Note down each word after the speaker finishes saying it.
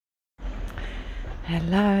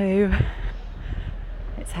Hello,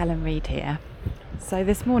 it's Helen Reid here. So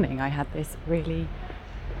this morning I had this really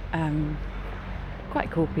quite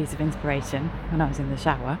cool piece of inspiration when I was in the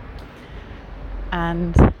shower,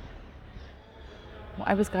 and what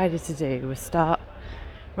I was guided to do was start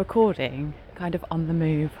recording kind of on the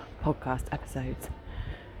move podcast episodes.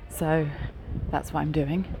 So that's what I'm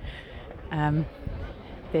doing.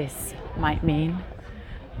 This might mean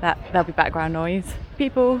that there'll be background noise,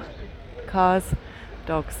 people, cars,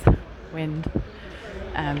 dogs, wind,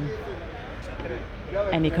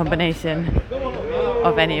 any combination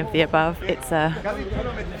of any of the above. It's a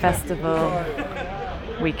festival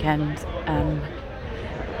weekend in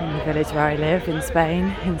the village where I live in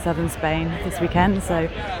Spain, in southern Spain this weekend, so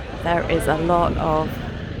there is a lot of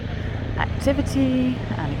activity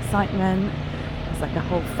and excitement. There's like a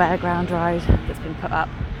whole fairground ride that's been put up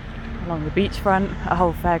along the beachfront, a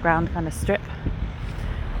whole fairground kind of strip.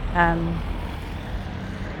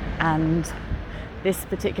 And this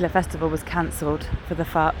particular festival was cancelled for the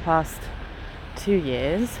past 2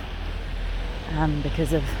 years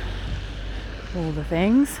because of all the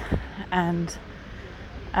things. And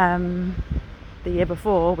the year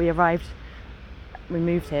before we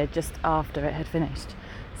moved here just after it had finished.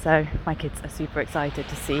 So my kids are super excited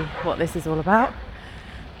to see what this is all about.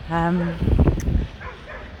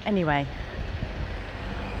 Anyway,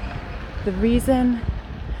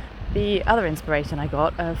 the other inspiration I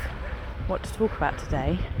got of what to talk about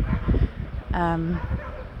today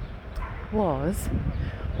was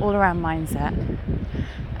all around mindset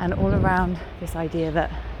and all around this idea that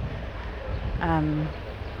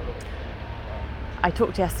I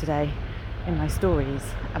talked yesterday in my stories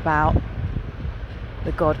about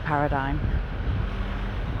the God paradigm,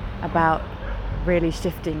 about really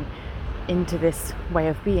shifting into this way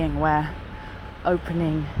of being where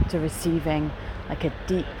opening to receiving like a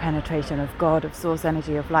deep penetration of God, of source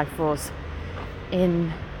energy, of life force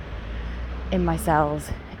in my cells,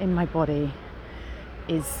 in my body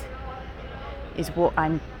is what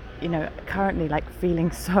I'm currently like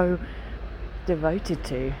feeling so devoted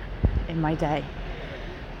to in my day.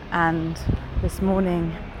 And this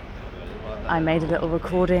morning I made a little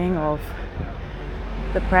recording of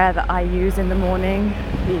the prayer that I use in the morning,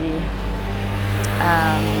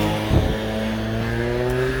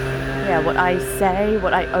 what I say,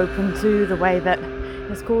 what I open to, the way that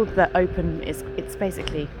it's called the open, it's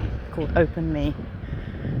basically called Open Me.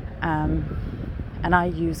 And I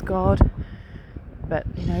use God, but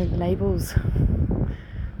labels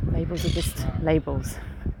are just labels.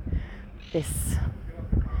 This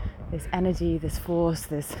energy, this force,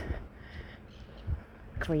 this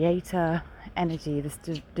creator energy, this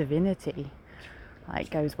divinity,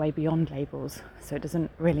 like goes way beyond labels. So it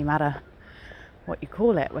doesn't really matter what you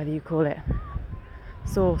call it, whether you call it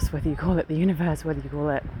source, whether you call it the universe, whether you call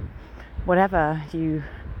it whatever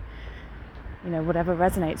whatever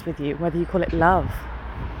resonates with you, whether you call it love.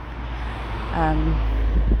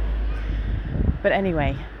 But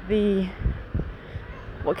anyway,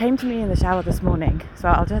 what came to me in the shower this morning, so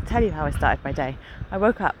I'll just tell you how I started my day. I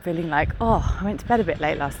woke up feeling like, I went to bed a bit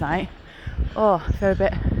late last night. I feel a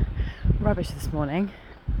bit rubbish this morning.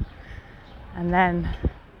 And then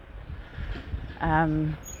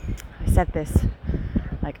I said this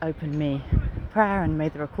like Open Me prayer and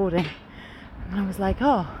made the recording, and I was like,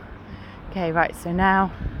 okay, right, so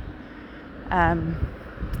now I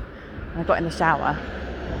got in the shower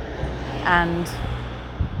and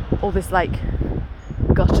all this like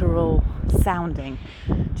guttural sounding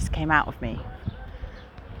just came out of me,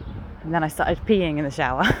 and then I started peeing in the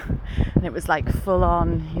shower and it was like full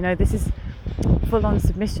on, this is full on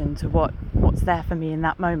submission to what's there for me in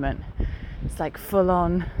that moment. It's like full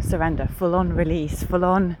on surrender, full on release, full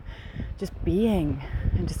on just being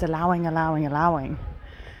and just allowing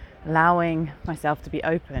myself to be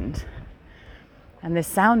opened. And this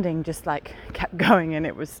sounding just like kept going, and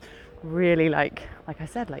it was really like I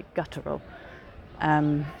said, like guttural.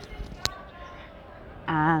 And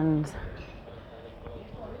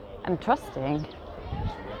trusting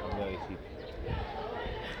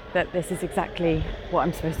that this is exactly what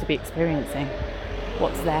I'm supposed to be experiencing,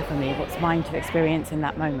 what's there for me, what's mine to experience in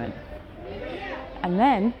that moment. And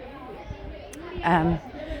then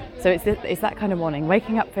so it's that kind of morning,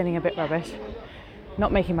 waking up feeling a bit rubbish,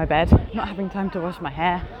 not making my bed, not having time to wash my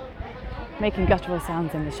hair, making guttural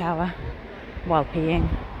sounds in the shower while peeing,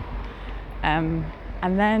 and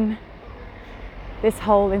then this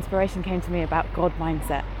whole inspiration came to me about God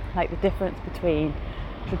mindset, like the difference between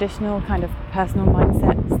traditional kind of personal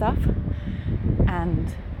mindset stuff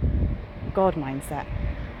and God mindset.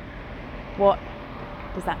 What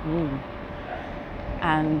does that mean?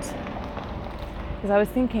 And Because I was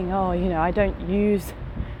thinking, I don't use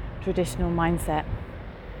traditional mindset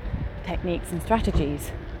techniques and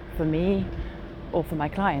strategies for me or for my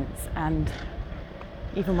clients. And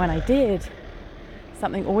even when I did,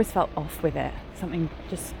 something always felt off with it. Something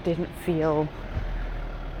just didn't feel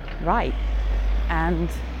right. And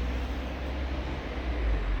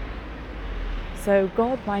so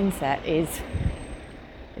God mindset is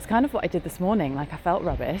kind of what I did this morning. Like, I felt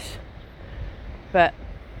rubbish,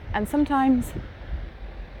 and sometimes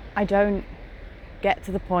I don't get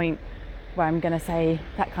to the point where I'm going to say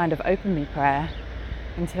that kind of open me prayer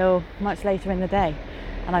until much later in the day,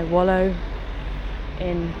 and I wallow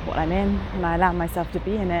in what I'm in, and I allow myself to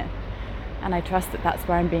be in it, and I trust that that's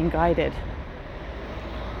where I'm being guided.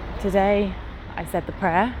 Today I said the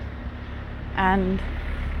prayer, and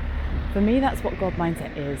for me that's what God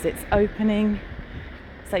mindset is. It's opening.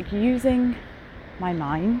 It's like using my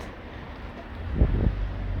mind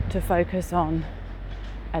to focus on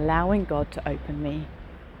allowing God to open me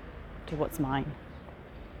to what's mine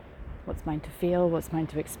to feel, what's mine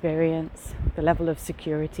to experience, the level of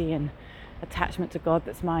security and attachment to God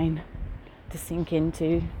that's mine to sink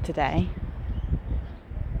into today,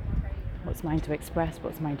 what's mine to express,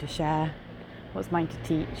 what's mine to share, what's mine to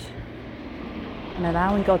teach, and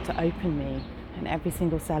allowing God to open me and every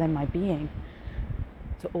single cell in my being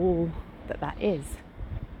to all that is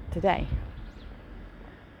today,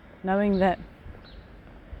 knowing that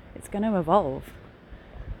it's going to evolve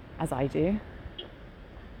as I do.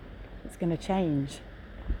 It's going to change,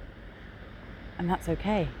 and that's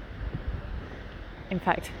okay. In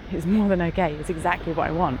fact, it's more than okay. It's exactly what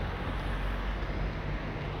I want.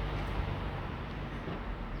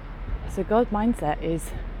 So God mindset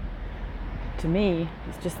is, to me,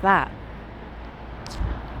 it's just that. It's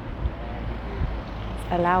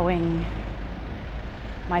allowing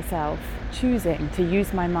myself, choosing to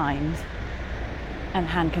use my mind and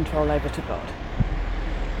hand control over to God.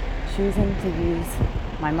 Choosing to use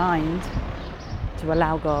my mind to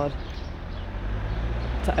allow God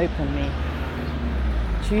to open me.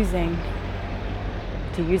 Choosing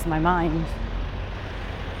to use my mind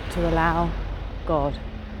to allow God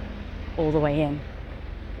all the way in.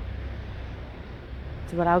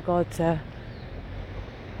 To allow God to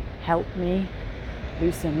help me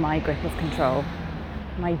loosen my grip of control,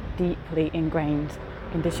 my deeply ingrained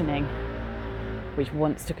conditioning, which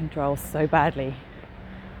wants to control so badly,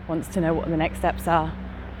 wants to know what the next steps are,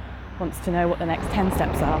 wants to know what the next 10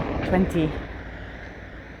 steps are, 20,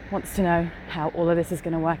 wants to know how all of this is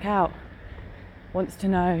going to work out, wants to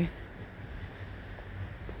know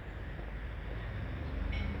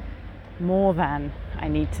more than I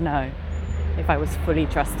need to know if I was fully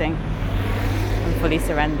trusting and fully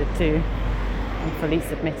surrendered to and fully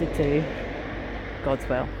submitted to God's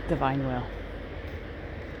will, divine will.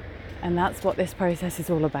 And that's what this process is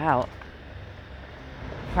all about.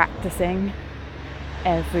 Practicing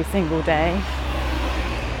every single day,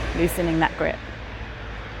 loosening that grip,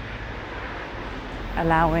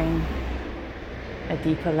 allowing a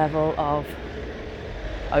deeper level of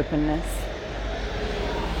openness,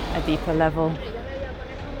 a deeper level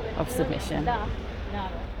of submission,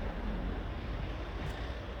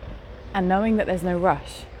 and knowing that there's no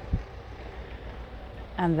rush,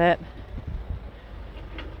 and that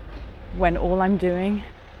when all I'm doing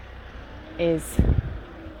is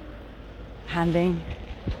handing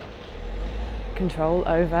control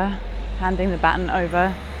over, handing the baton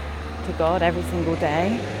over to God every single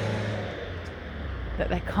day, that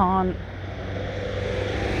there can't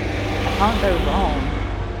go wrong.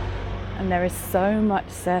 And there is so much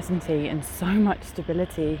certainty and so much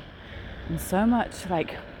stability and so much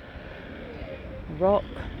like rock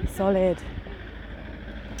solid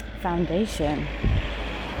foundation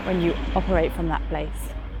when you operate from that place.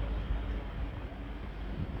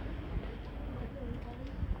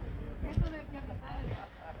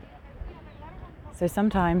 So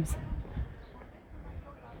sometimes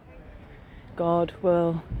God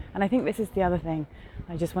will, and I think this is the other thing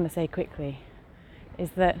I just want to say quickly,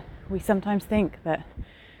 is that we sometimes think that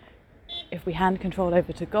if we hand control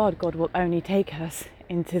over to God, God will only take us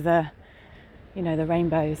into the, the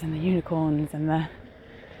rainbows and the unicorns and the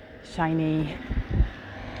shiny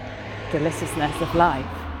deliciousness of life.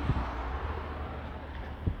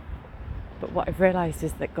 But what I've realized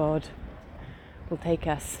is that God will take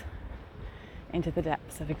us into the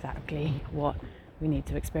depths of exactly what we need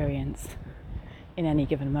to experience in any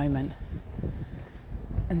given moment.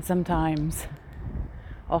 And sometimes,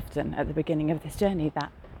 often at the beginning of this journey,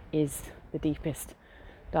 that is the deepest,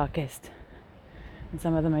 darkest, and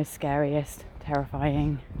some of the most scariest,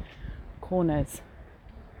 terrifying corners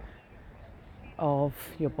of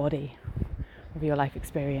your body, of your life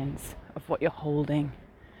experience, of what you're holding,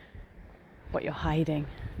 what you're hiding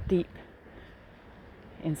deep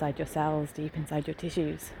inside your cells, deep inside your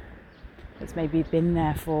tissues. It's maybe been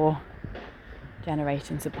there for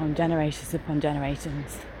generations upon generations upon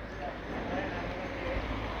generations.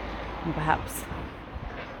 And perhaps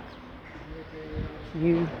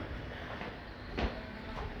you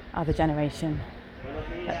are the generation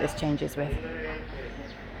that this changes with.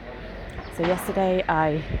 So yesterday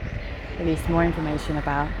I released more information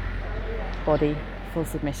about body full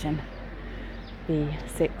submission, the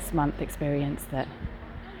 6-month experience that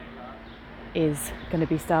is going to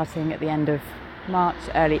be starting at the end of March,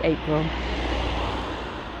 early April.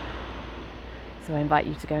 So I invite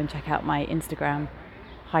you to go and check out my Instagram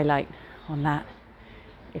highlight on that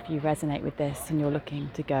if you resonate with this and you're looking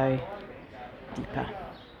to go deeper.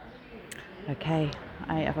 Okay,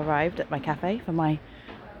 I have arrived at my cafe for my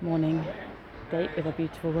morning date with a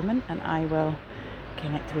beautiful woman, and I will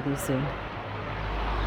connect with you soon.